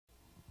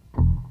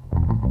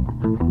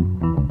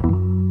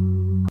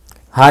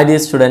Hi dear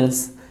students,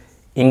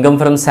 income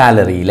from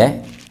salary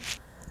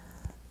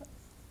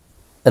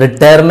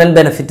retirement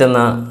benefit എന്ന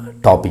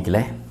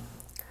ടോപ്പിക്കിലെ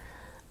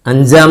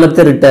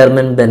അഞ്ചാമത്തെ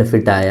retirement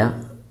benefit ആയ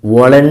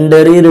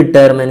voluntary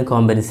retirement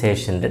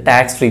കോമ്പൻസേഷന്റെ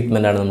tax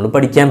treatment ആണ് നമ്മൾ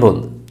പഠിക്കാൻ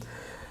പോകുന്നത്.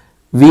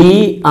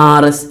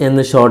 VRS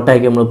എന്ന് ഷോർട്ട്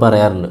ആക്കി നമ്മൾ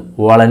പറയാറുണ്ട്.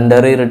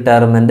 വോളണ്ടറി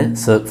റിട്ടയർമെന്റ്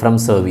ഫ്രം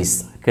സർവീസ്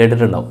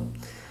കേട്ടിട്ടുണ്ടാവും,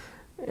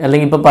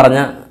 അല്ലെങ്കിൽ ഇപ്പോൾ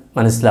പറഞ്ഞാൽ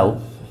മനസ്സിലാവും.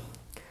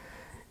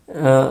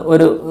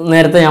 ഒരു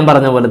നേരത്തെ ഞാൻ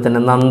പറഞ്ഞ പോലെ തന്നെ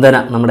നന്ദന,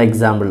 നമ്മുടെ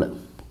എക്സാമ്പിളിൽ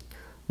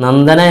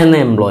നന്ദന എന്ന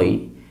എംപ്ലോയി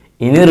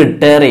ഇനി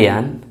റിട്ടയർ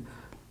ചെയ്യാൻ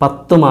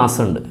 10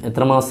 മാസമുണ്ട്.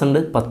 എത്ര മാസമുണ്ട്?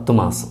 10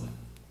 മാസം.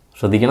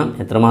 ശ്രദ്ധിക്കണം,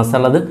 എത്ര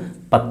മാസമുള്ളത്?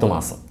 10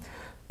 മാസം.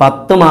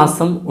 10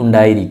 മാസം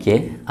ഉണ്ടായിരിക്കെ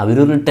അവർ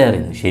റിട്ടയർ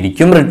ചെയ്യുന്നു.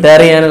 ശരിക്കും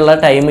റിട്ടയർ ചെയ്യാനുള്ള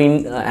time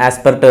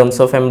as per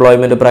terms of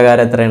employment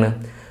പ്രകാരം എത്രയാണ്?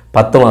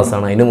 10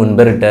 മാസമാണ്. അതിന്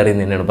മുൻപ് റിട്ടയർ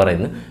ചെയ്യുന്നതിനാണ്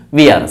പറയുന്നത്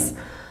VRS.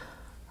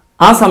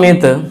 ആ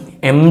സമയത്ത്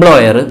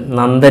എംപ്ലോയർ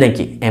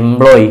നന്ദനയ്ക്ക്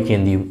എംപ്ലോയിക്ക്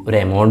എന്ത് ചെയ്യും? ഒരു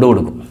എമൗണ്ട്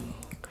കൊടുക്കും.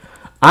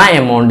 ആ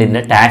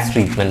എമൗണ്ടിൻ്റെ ടാക്സ്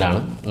ട്രീറ്റ്മെൻ്റ് ആണ്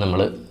നമ്മൾ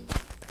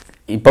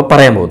ഇപ്പോൾ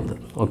പറയാൻ പോകുന്നത്.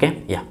 ഓക്കെ,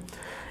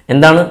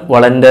 എന്താണ്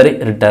വോളണ്ടറി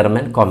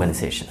റിട്ടയർമെൻറ്റ്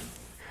കോമ്പൻസേഷൻ?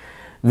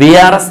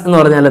 VRS എന്ന്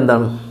പറഞ്ഞാൽ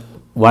എന്താണ്?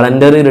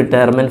 വോളണ്ടറി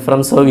റിട്ടയർമെൻറ്റ്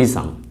ഫ്രം സർവീസ്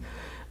ആണ്.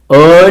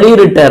 ഏർലി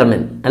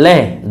റിട്ടയർമെൻറ്റ് അല്ലേ,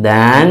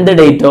 than the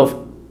date of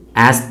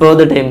as per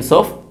the terms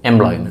of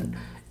employment.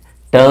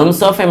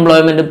 Terms of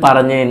employment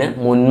പറഞ്ഞതിന്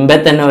മുൻപേ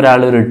തന്നെ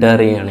ഒരാൾ റിട്ടയർ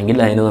ചെയ്യുകയാണെങ്കിൽ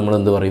അതിന് നമ്മൾ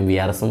എന്ത് പറയും?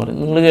 VRS എന്ന് പറയും.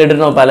 നിങ്ങൾ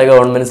കേട്ടിട്ടുണ്ടോ പല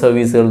ഗവൺമെൻറ്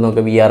സർവീസുകളിൽ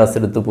നിന്നൊക്കെ VRS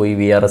എടുത്ത് പോയി.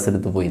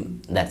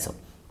 That's all.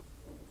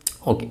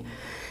 Okay,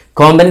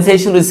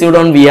 compensation received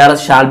on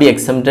VRS shall be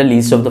exempted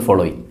least of the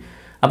following.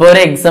 അപ്പോൾ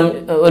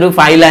ഒരു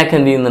 5 lakh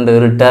എന്ത് ചെയ്യുന്നുണ്ട്?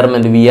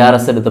 റിട്ടയർമെൻറ്റ്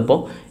VRS എടുത്തപ്പോൾ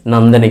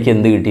നന്ദനയ്ക്ക്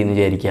എന്ത് കിട്ടിയെന്ന്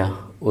വിചാരിക്കുക?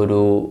 ഒരു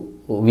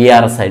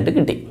VRS ആയിട്ട്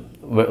കിട്ടി.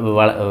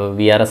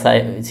 VRS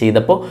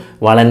ചെയ്തപ്പോൾ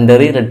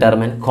വളണ്ടറി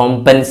റിട്ടയർമെൻറ്റ്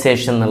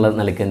കോമ്പൻസേഷൻ എന്നുള്ള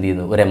നിലയ്ക്ക് എന്ത്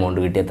ചെയ്യുന്നു? ഒരു എമൗണ്ട്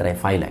കിട്ടി. എത്ര?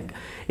 5 lakh.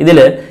 ഇതിൽ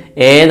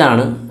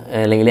ഏതാണ്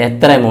അല്ലെങ്കിൽ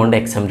എത്ര എമൗണ്ട്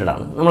എക്സംപ്റ്റഡ്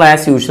ആണ്? നമ്മൾ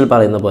ആസ് യൂഷ്വൽ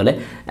പറയുന്ന പോലെ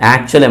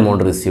actual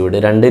amount received,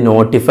 2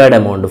 notified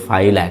amount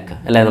 5 lakh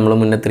അല്ലേ. നമ്മൾ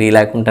മുന്നേ 3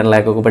 lakh 10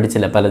 lakh ഒക്കെ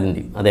പഠിച്ചില്ല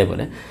പലതിൻ്റെയും.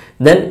 അതേപോലെ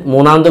ദെൻ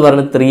മൂന്നാമത്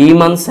പറഞ്ഞ് 3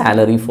 months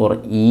salary for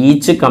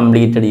each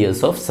completed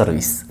years of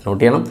service.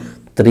 Not ചെയ്യണം,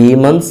 3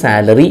 months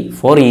salary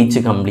for each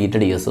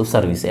completed years of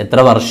service. എത്ര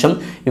വർഷം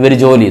ഇവർ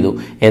ജോലി ചെയ്തു?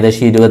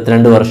 ഏകദേശം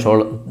 22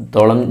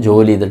 വർഷത്തോളം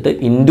ജോലി ചെയ്തിട്ട്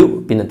ഇൻറ്റു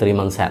പിന്നെ 3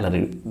 months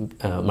സാലറി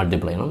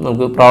മൾട്ടിപ്ലൈ ചെയ്യണം.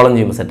 നമുക്ക് പ്രോബ്ലം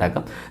ചെയ്യുമ്പോൾ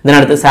സെറ്റാക്കാം.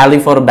 ഇതിനടുത്ത് salary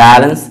for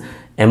balance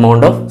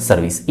amount of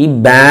service. ഈ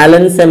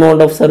ബാലൻസ്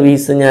എമൗണ്ട് ഓഫ്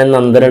സർവീസ് ഞാൻ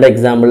നന്ദനയുടെ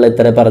എക്സാമ്പിളിൽ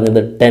എത്ര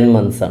പറഞ്ഞത്? 10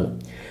 months ആണ്.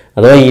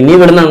 അഥവാ ഇനി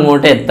ഇവിടുന്ന്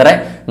അങ്ങോട്ട് എത്ര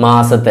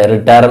മാസത്തെ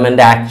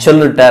റിട്ടയർമെൻറ്റ്, ആക്ച്വൽ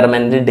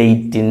റിട്ടയർമെൻറ്റ്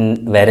ഡേറ്റിൻ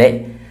വരെ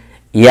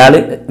ഇയാൾ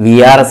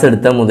VRS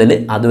എടുത്ത മുതൽ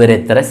അതുവരെ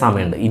എത്ര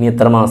സമയമുണ്ട്? ഇനി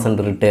എത്ര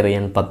മാസമുണ്ട് റിട്ടയർ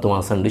ചെയ്യാൻ? 10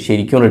 മാസമുണ്ട്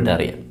ശരിക്കും റിട്ടയർ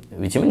ചെയ്യാൻ.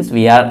 വിച്ച് മീൻസ്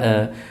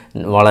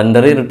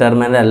വോളണ്ടറി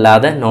റിട്ടയർമെൻറ്റ്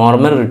അല്ലാതെ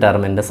നോർമൽ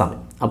റിട്ടയർമെൻറ്റിൻ്റെ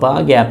സമയം. അപ്പോൾ ആ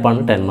ഗ്യാപ്പാണ്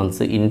 10 months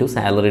ഇൻറ്റു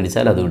സാലറി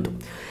അടിച്ചാൽ അത് കിട്ടും.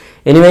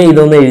 എനിവേ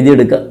ഇതൊന്ന്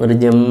എഴുതിയെടുക്കുക.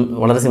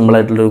 വളരെ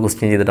സിമ്പിളായിട്ടുള്ളൊരു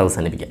ക്വസ്റ്റ്യൻ ചെയ്തിട്ട്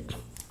അവസാനിപ്പിക്കാം.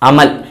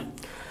 അമൽ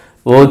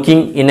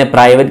വർക്കിംഗ് ഇൻ എ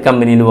പ്രൈവറ്റ്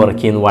കമ്പനിയിൽ വർക്ക്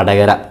ചെയ്യുന്നു,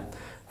 വടകര.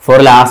 ഫോർ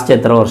ലാസ്റ്റ്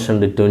എത്ര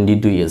വർഷമുണ്ട്?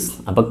 22 years.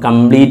 അപ്പോൾ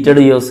കംപ്ലീറ്റഡ്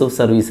ഇയേഴ്സ് ഓഫ്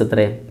സർവീസ് എത്ര?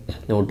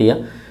 നോട്ട് ചെയ്യുക,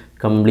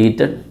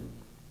 കംപ്ലീറ്റഡ്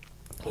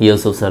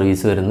ഇയേഴ്സ് ഓഫ്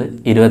സർവീസ് വരുന്നത്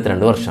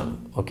 22 വർഷമാണ്.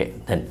 Okay,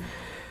 then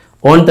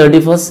on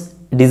 31st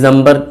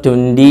December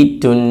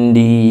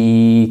 2020,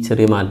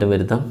 ചെറിയ മാറ്റം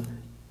വരുത്താം,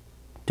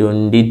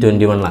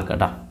 2021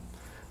 ആക്കട്ടോ.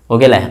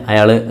 ഓക്കെ അല്ലേ,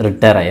 അയാൾ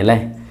റിട്ടയർ ആയി അല്ലേ.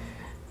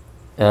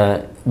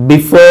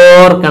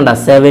 ബിഫോർ കണ്ട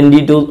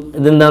 72,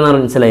 ഇതെന്താണെന്ന്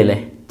മനസ്സിലായില്ലേ?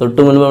 തൊട്ട്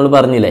മുൻപ് നമ്മൾ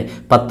പറഞ്ഞില്ലേ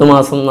 10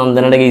 മാസം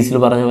നന്ദനയുടെ കേസിൽ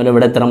പറഞ്ഞ പോലെ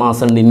ഇവിടെ എത്ര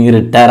മാസം ഉണ്ട് ഇനി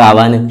റിട്ടയർ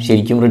ആവാൻ?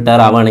 ശരിക്കും റിട്ടയർ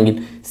ആവുകയാണെങ്കിൽ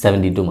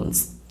 72 months.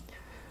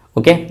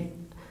 Okay,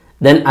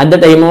 then at the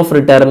time of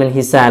retirement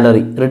his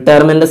salary,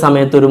 retirement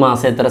സമയത്ത് ഒരു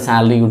മാസം എത്ര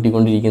സാലറി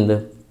കിട്ടിക്കൊണ്ടിരിക്കുന്നത്?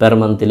 പെർ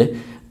മന്തിൽ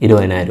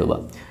 20,000 രൂപ.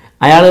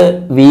 അയാൾ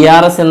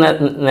VRS എന്ന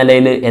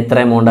നിലയിൽ എത്ര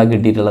എമൗണ്ടാണ്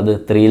കിട്ടിയിട്ടുള്ളത്?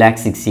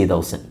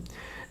 3,60,000.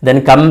 ദെൻ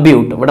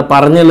കമ്പ്യൂട്ട്, ഇവിടെ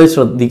പറഞ്ഞുള്ളത്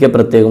ശ്രദ്ധിക്കുക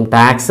പ്രത്യേകം,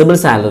 taxable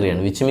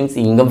സാലറിയാണ്, which means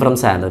income from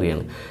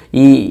സാലറിയാണ്.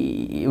 ഈ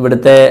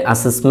ഇവിടുത്തെ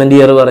അസസ്മെൻറ്റ്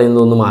ഇയർ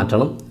പറയുന്നതൊന്ന്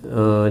മാറ്റണം,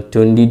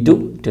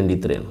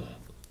 22-23 ആണ്.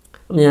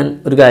 ഞാൻ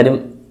ഒരു കാര്യം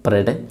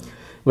പറയട്ടെ,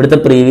 ഇവിടുത്തെ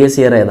പ്രീവിയസ്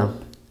ഇയർ ഏതാ?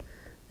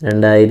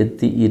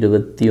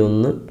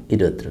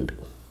 2021-22.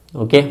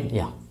 ഓക്കെ,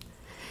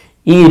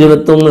 ഈ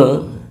 21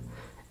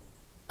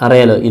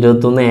 അറിയാലോ,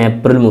 21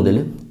 ഏപ്രിൽ മുതൽ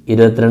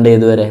 22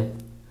 ഏതുവരെ?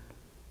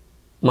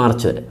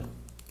 മാർച്ച് വരെ.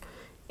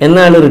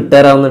 എന്നാൽ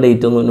റിട്ടയർ ആവുന്ന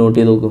ഡേറ്റ് ഒന്ന് നോട്ട്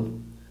ചെയ്ത് നോക്കൂ,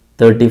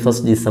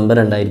 31st December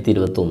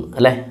 2021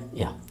 അല്ലേ.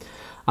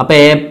 അപ്പോൾ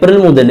ഏപ്രിൽ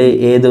മുതൽ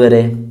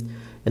ഏതുവരെ?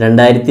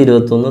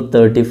 2021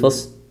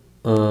 31st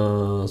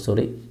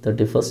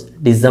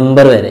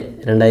December വരെ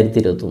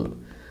 2021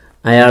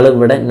 അയാൾ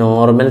ഇവിടെ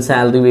നോർമൽ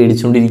സാലറി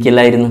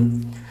മേടിച്ചുകൊണ്ടിരിക്കില്ലായിരുന്നു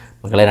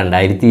മക്കളെ.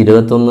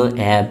 2021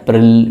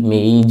 April,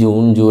 May,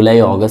 June, July,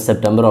 August,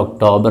 September,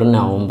 October,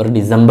 November,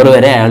 December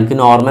വരെ അയാൾക്ക്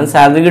നോർമൽ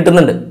സാലറി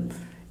കിട്ടുന്നുണ്ട്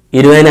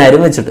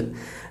 20,000 വെച്ചിട്ട്.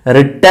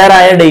 റിട്ടയർ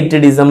ആയ ഡേറ്റ്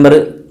ഡിസംബർ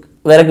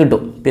വരെ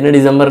കിട്ടും. പിന്നെ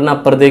ഡിസംബറിന്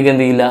അപ്പുറത്തേക്ക്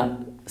എന്ത് ചെയ്യില്ല?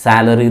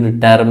 സാലറി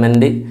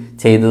റിട്ടയർമെൻറ്റ്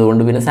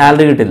ചെയ്തതുകൊണ്ട് പിന്നെ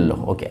സാലറി കിട്ടില്ലല്ലോ.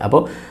 ഓക്കെ,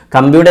 അപ്പോൾ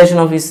കമ്പ്യൂട്ടേഷൻ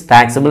ഓഫ് ഹിസ്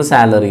ടാക്സബിൾ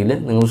സാലറിയിൽ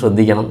നിങ്ങൾ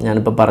ശ്രദ്ധിക്കണം,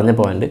 ഞാനിപ്പോൾ പറഞ്ഞ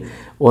പോയിന്റ്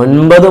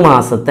 9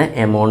 മാസത്തെ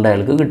എമൗണ്ട്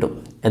അയാൾക്ക് കിട്ടും.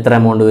 എത്ര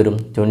എമൗണ്ട് വരും?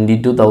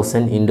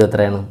 22,000 ഇൻറ്റു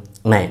എത്രയാണ്?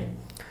 9.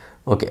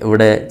 ഓക്കെ,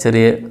 ഇവിടെ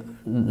ചെറിയ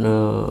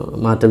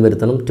മാറ്റം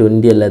വരുത്തണം.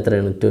 20 അല്ല,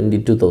 എത്രയാണ്?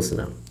 22,000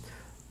 ആണ്.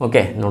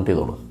 ഓക്കെ, നോട്ട്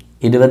ചെയ്തോളൂ.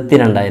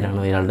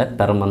 22,000 ഇയാളുടെ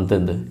പെർ മന്ത്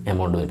എന്ത്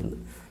എമൗണ്ട് വരുന്നത്.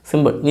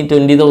 സിമ്പിൾ. ഇനി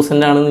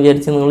 20,000 ആണെന്ന്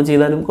വിചാരിച്ച് നിങ്ങൾ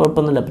ചെയ്താലും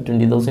കുഴപ്പമൊന്നുമില്ല. അപ്പോൾ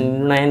 20,000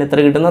 ഇൻറ്റു 9 എത്ര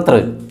കിട്ടുന്ന അത്ര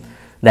വരും.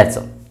 That's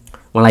all.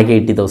 നമ്മളാക്കി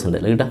 80,000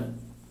 അല്ലേ കിട്ടാം.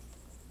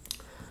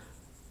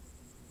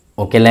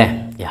 ഓക്കെ അല്ലേ?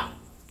 യാ.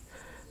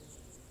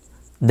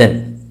 ദെൻ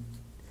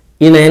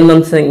ഈ 9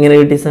 months എങ്ങനെ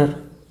കിട്ടി സാർ?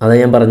 അതാ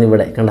ഞാൻ പറഞ്ഞു.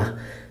 ഇവിടെ കണ്ട,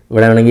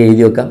 ഇവിടെ വേണമെങ്കിൽ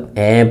എഴുതി വെക്കാം.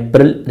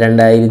 ഏപ്രിൽ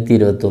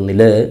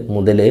 2021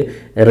 മുതൽ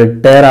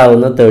റിട്ടയർ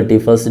ആവുന്ന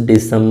 31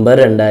 ഡിസംബർ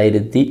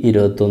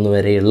 2021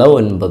 വരെയുള്ള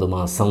 9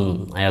 മാസം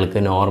അയാൾക്ക്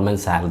നോർമൽ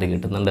സാലറി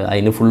കിട്ടുന്നുണ്ട്.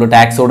 അതിന് ഫുള്ള്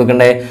ടാക്സ്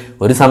കൊടുക്കണ്ടേ?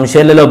 ഒരു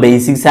സംശയമില്ലല്ലോ.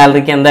 ബേസിക്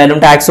സാലറിക്ക്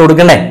എന്തായാലും ടാക്സ്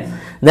കൊടുക്കണ്ടേ?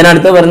 ദെൻ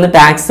അടുത്ത് പറയുന്നത്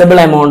ടാക്സബിൾ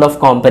എമൗണ്ട് ഓഫ്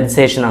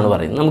കോമ്പൻസേഷൻ ആണ്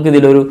പറയുന്നത്.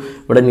 നമുക്കിതിലൊരു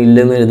ഇവിടെ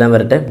നില്ലെന്ന് എഴുതാൻ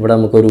വരട്ടെ. ഇവിടെ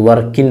നമുക്കൊരു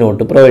വർക്കിംഗ്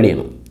നോട്ട് പ്രൊവൈഡ്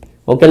ചെയ്യണം.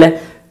 ഓക്കെ അല്ലേ?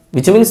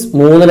 വിച്ച് മീൻസ്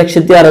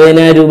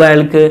 3,60,000 രൂപ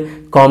അയാൾക്ക്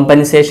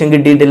കോമ്പൻസേഷൻ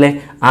കിട്ടിയിട്ടില്ലേ?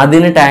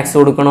 അതിന് ടാക്സ്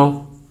കൊടുക്കണോ?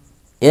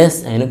 യെസ്,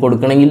 അതിന്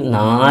കൊടുക്കണമെങ്കിൽ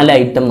 4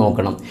 ഐറ്റം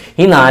നോക്കണം.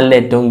 ഈ 4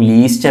 ഏറ്റവും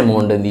ലീസ്റ്റ്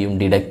എമൗണ്ട് എന്ത് ചെയ്യും?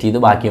 ഡിഡക്റ്റ് ചെയ്ത്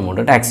ബാക്കി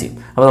എമൗണ്ട് ടാക്സ് ചെയ്യും.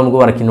 അപ്പോൾ നമുക്ക്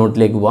വർക്കിംഗ്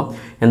നോട്ടിലേക്ക് പോവാം.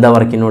 എന്താ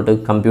working not?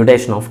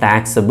 Computation of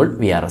taxable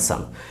VRS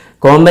ആണ്.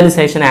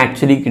 കോമ്പൻസേഷൻ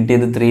ആക്ച്വലി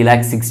കിട്ടിയത്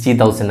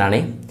 3,60,000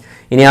 ആണ്.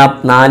 ഇനി ആ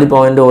 4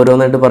 പോയിന്റ്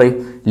ഓരോന്നായിട്ട് പറയും.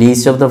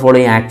 Least of the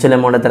following actual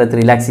amount എത്ര?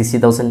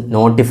 3,60,000.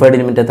 നോട്ടിഫൈഡ്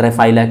ലിമിറ്റ് എത്ര?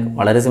 5 lakh.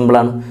 വളരെ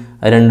സിമ്പിളാണ്.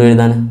 അത് രണ്ടും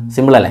എഴുതാൻ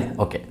സിമ്പിൾ അല്ലേ?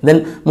 ഓക്കെ. ദെൻ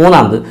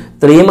മൂന്നാമത്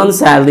 3 months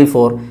salary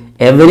for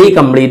every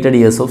completed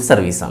years of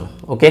service ആണ്.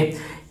 Okay,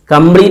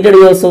 completed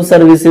years of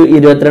service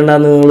 22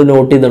 നിങ്ങൾ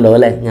നോട്ട് ചെയ്തിട്ടുണ്ടാവും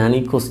അല്ലേ? ഞാൻ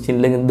ഈ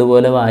ക്വസ്റ്റ്യനിൽ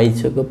ഇതുപോലെ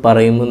വായിച്ചൊക്കെ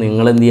പറയുമ്പോൾ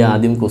നിങ്ങൾ എന്ത് ചെയ്യുക?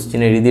 ആദ്യം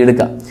ക്വസ്റ്റ്യൻ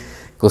എഴുതിയെടുക്കുക.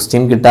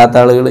 ക്വസ്റ്റ്യൻ കിട്ടാത്ത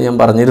ആളുകൾ ഞാൻ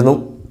പറഞ്ഞിരുന്നു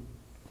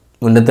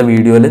മുന്നത്തെ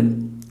വീഡിയോയിൽ,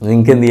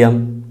 നിങ്ങൾക്ക് എന്ത് ചെയ്യാം?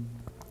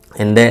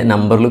 എൻ്റെ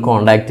നമ്പറിൽ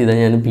കോൺടാക്ട് ചെയ്താൽ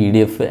ഞാൻ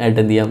PDF ആയിട്ട്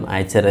എന്ത് ചെയ്യാം?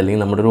 അയച്ചുതരാം.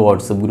 അല്ലെങ്കിൽ നമ്മുടെ ഒരു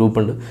വാട്സപ്പ് ഗ്രൂപ്പ്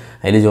ഉണ്ട്,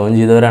 അതിൽ ജോയിൻ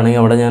ചെയ്തവരാണെങ്കിൽ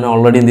അവിടെ ഞാൻ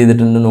ഓൾറെഡി എന്ത്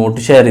ചെയ്തിട്ടുണ്ട്? നോട്ട്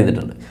ഷെയർ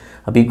ചെയ്തിട്ടുണ്ട്.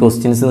 അപ്പോൾ ഈ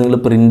ക്വസ്റ്റ്യൻസ് നിങ്ങൾ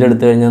പ്രിൻ്റ്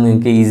എടുത്തു കഴിഞ്ഞാൽ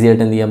നിങ്ങൾക്ക് ഈസി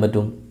ആയിട്ട് എന്ത് ചെയ്യാൻ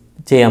പറ്റും.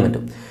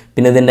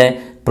 പിന്നെ ഇതിൻ്റെ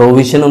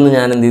പ്രൊവിഷനൊന്നും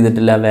ഞാൻ എന്ത്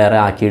ചെയ്തിട്ടില്ല, വേറെ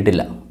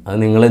ആക്കിയിട്ടില്ല. അത്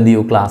നിങ്ങൾ എന്ത്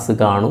ചെയ്യൂ? ക്ലാസ്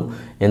കാണും,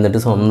 എന്നിട്ട്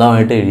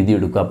സ്വന്തമായിട്ട്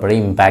എഴുതിയെടുക്കുക. അപ്പോഴേ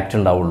ഇമ്പാക്റ്റ്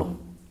ഉണ്ടാവുള്ളൂ.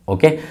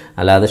 ഓക്കെ,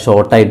 അല്ലാതെ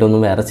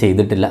ഷോർട്ടായിട്ടൊന്നും വേറെ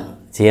ചെയ്തിട്ടില്ല,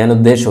 ചെയ്യാൻ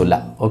ഉദ്ദേശമില്ല.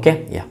 ഓക്കെ,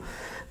 യാ.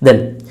 ദെൻ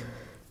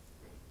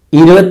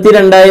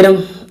 22,000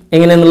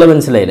 എങ്ങനെയെന്നുള്ള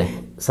മനസ്സിലായില്ലേ?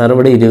 സാർ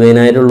ഇവിടെ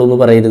 20,000 ഉള്ളൂ എന്ന്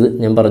പറയരുത്.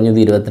 ഞാൻ പറഞ്ഞത്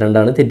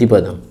 22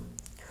 തെറ്റിപ്പോയതാണ്.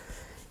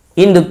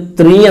 ഇൻറ്റു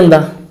 3 എന്താ?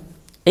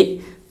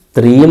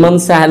 3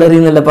 months സാലറി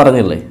എന്നല്ലേ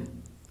പറഞ്ഞില്ലേ?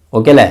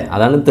 ഓക്കെ അല്ലേ?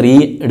 അതാണ് 3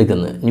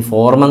 എടുക്കുന്നത്. ഇനി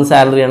 4 months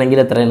സാലറി ആണെങ്കിൽ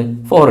എത്രയാണ്?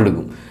 4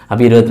 എടുക്കും.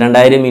 അപ്പോൾ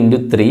 22,000 ഇൻറ്റു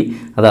 3,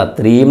 അതാ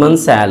 3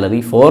 months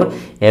salary for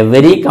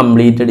every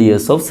completed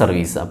years of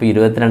service. അപ്പോൾ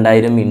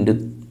 22,000 ഇൻറ്റു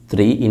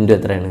 3 ഇൻറ്റു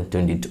എത്രയാണ്?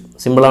 22.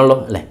 സിമ്പിളാണല്ലോ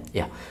അല്ലേ?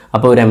 യാ.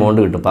 അപ്പോൾ ഒരു എമൗണ്ട്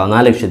കിട്ടും,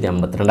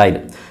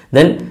 14,52,000.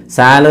 Then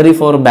salary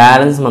for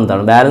balance month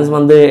ആണ്. ബാലൻസ്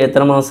മന്ത്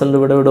എത്ര മാസം ഉണ്ട്?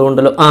 ഇവിടെ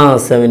ഉണ്ടല്ലോ.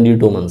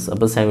 72 months.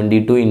 അപ്പോൾ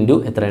 72 ഇൻറ്റു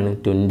എത്രയാണ്?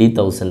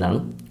 20,000 ആണ്.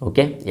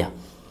 ഓക്കെ, യാ.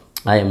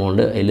 ആ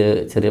എമൗണ്ട് അതിൽ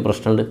ചെറിയ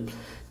പ്രശ്നമുണ്ട്.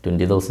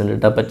 20,000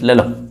 ഇട്ടാൽ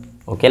പറ്റില്ലല്ലോ.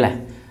 ഓക്കെ അല്ലേ?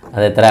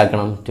 അത് എത്ര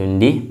ആക്കണം?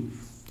 20.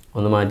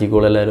 ഒന്ന്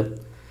മാറ്റിക്കോളൂ എല്ലാവരും.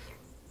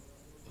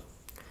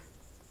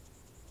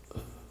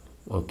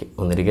 ഓക്കെ,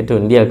 ഒന്നിരിക്കെ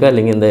 20 ആക്കുക,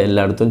 അല്ലെങ്കിൽ എന്താ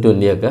എല്ലായിടത്തും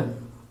 20 ആക്കുക.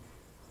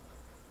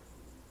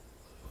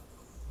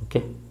 ഓക്കെ,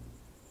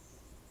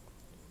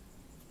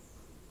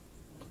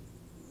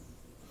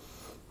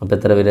 അപ്പോൾ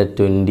എത്ര വരിക?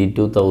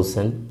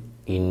 22,000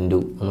 ഇൻറ്റു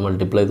ഒന്ന്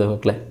മൾട്ടിപ്ലൈ ചെയ്ത്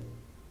നോക്കലേ.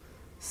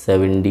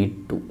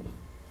 72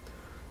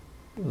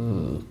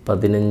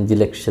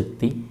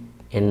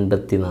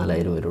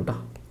 15,84,000 വരും കേട്ടോ.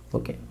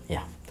 ഓക്കെ,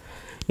 യാ.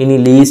 ഇനി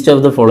least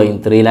of the following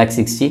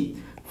 3,60,000,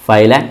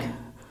 5 lakh,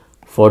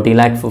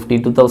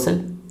 40,52,000,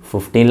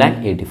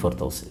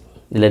 15,84,000.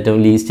 ഇതിലേറ്റവും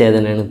least ഏത്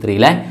തന്നെയാണ്?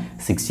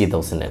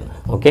 3,60,000 ആണ്.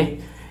 ഓക്കെ,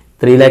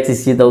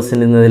 3,60,000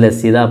 എന്നതിൽ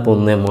ലെസ് ചെയ്താൽ അപ്പോൾ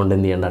ഒന്നും എമൗണ്ട്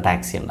എന്ത് ചെയ്യേണ്ട?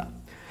 ടാക്സ് ചെയ്യണ്ട.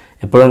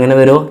 എപ്പോഴും അങ്ങനെ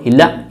വരുമോ?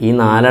 ഇല്ല. ഈ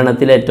 4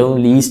 എണ്ണത്തിൽ ഏറ്റവും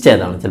ലീസ്റ്റ്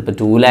ഏതാണ്? ചിലപ്പോൾ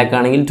 2 lakh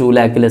ആണെങ്കിൽ 2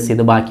 lakh ലെസ്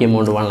ചെയ്ത് ബാക്കി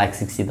എമൗണ്ട്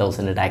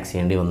 1,60,000 ടാക്സ്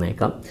ചെയ്യേണ്ടി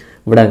വന്നേക്കാം.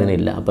 ഇവിടെ അങ്ങനെ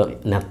ഇല്ല. അപ്പോൾ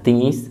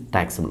നത്തിങ് ഈസ്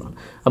ടാക്സിബിൾ ആണ്.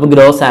 അപ്പോൾ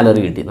ഗ്രോസ്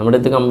സാലറി കിട്ടി. നമ്മുടെ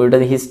അടുത്ത് കമ്പ്യൂട്ടർ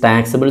ഹിസ്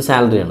ടാക്സിബിൾ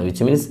സാലറി ആണ്,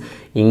 which means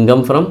income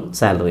from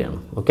salary ആണ്.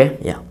 ഓക്കെ,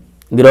 യാ.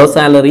 ഗ്രോസ്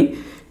സാലറി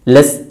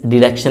ലെസ്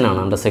ഡിഡക്ഷൻ ആണ്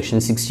അണ്ടർ സെക്ഷൻ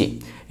 60.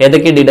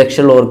 ഏതൊക്കെ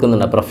ഡിഡക്ഷൻ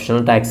ഓർക്കുന്നുണ്ട്?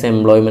 Professional tax,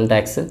 employment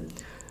tax,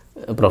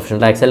 professional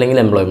tax അല്ലെങ്കിൽ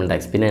എംപ്ലോയ്മെൻറ്റ്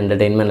ടാക്സ്, പിന്നെ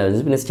എൻ്റർടൈൻമെൻറ്റ്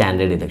അലവൻസ്, പിന്നെ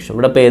സ്റ്റാൻഡേർഡ് ഡിഡക്ഷൻ.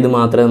 ഇവിടെ ഇപ്പോൾ ഏത്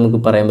മാത്രമേ നമുക്ക്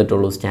പറയാൻ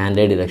പറ്റുള്ളൂ?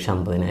 സ്റ്റാൻഡേർഡ് ഡിഡക്ഷൻ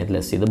 50,000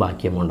 ലെസ് ചെയ്ത്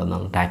ബാക്കി എമൗണ്ട്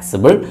എന്നാണ്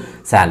ടാക്സിബിൾ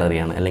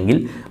സാലറിയാണ്, അല്ലെങ്കിൽ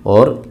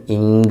or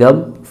income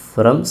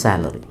from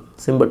salary.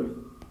 Simple,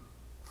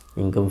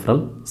 income from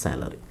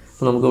salary.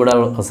 അപ്പോൾ നമുക്കിവിടെ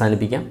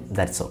അവസാനിപ്പിക്കാം.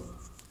 That's all.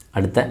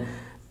 അടുത്ത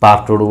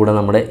പാർട്ടോടുകൂടെ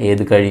നമ്മുടെ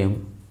ഏത് കഴിയും?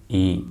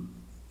 ഈ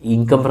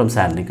ഇൻകം ഫ്രം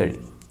സാലറി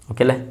കഴിയും.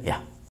 ഓക്കെ അല്ലേ? യാ.